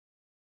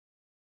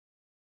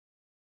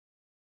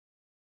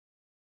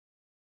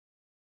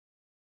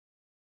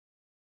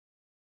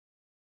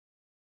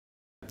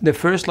The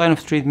first line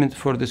of treatment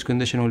for this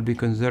condition will be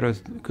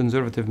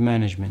conservative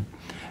management,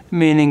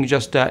 meaning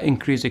just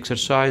increase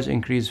exercise,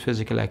 increase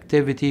physical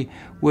activity,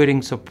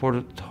 wearing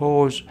support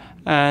hose,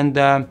 and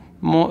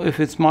if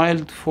it's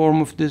mild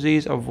form of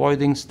disease,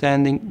 avoiding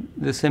standing,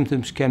 the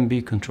symptoms can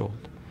be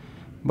controlled.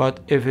 But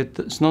if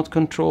it's not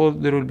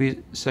controlled, there will be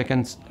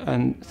second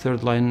and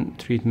third line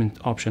treatment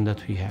option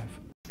that we have.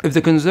 If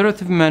the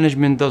conservative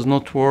management does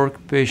not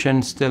work,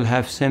 patients still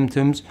have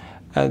symptoms,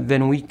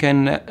 then we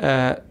can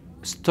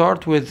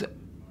start with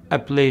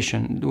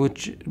ablation,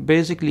 which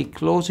basically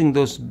closing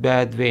those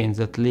bad veins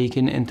that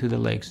leaking into the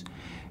legs.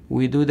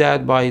 We do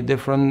that by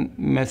different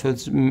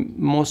methods.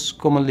 Most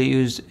commonly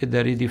used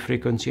the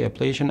radiofrequency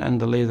ablation and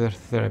the laser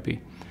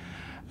therapy.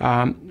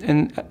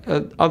 And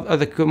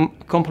other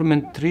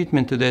complement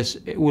treatment to this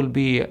will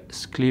be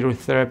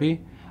sclerotherapy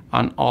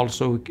and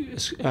also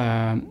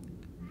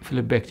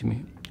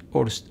phlebectomy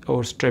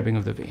or stripping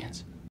of the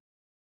veins.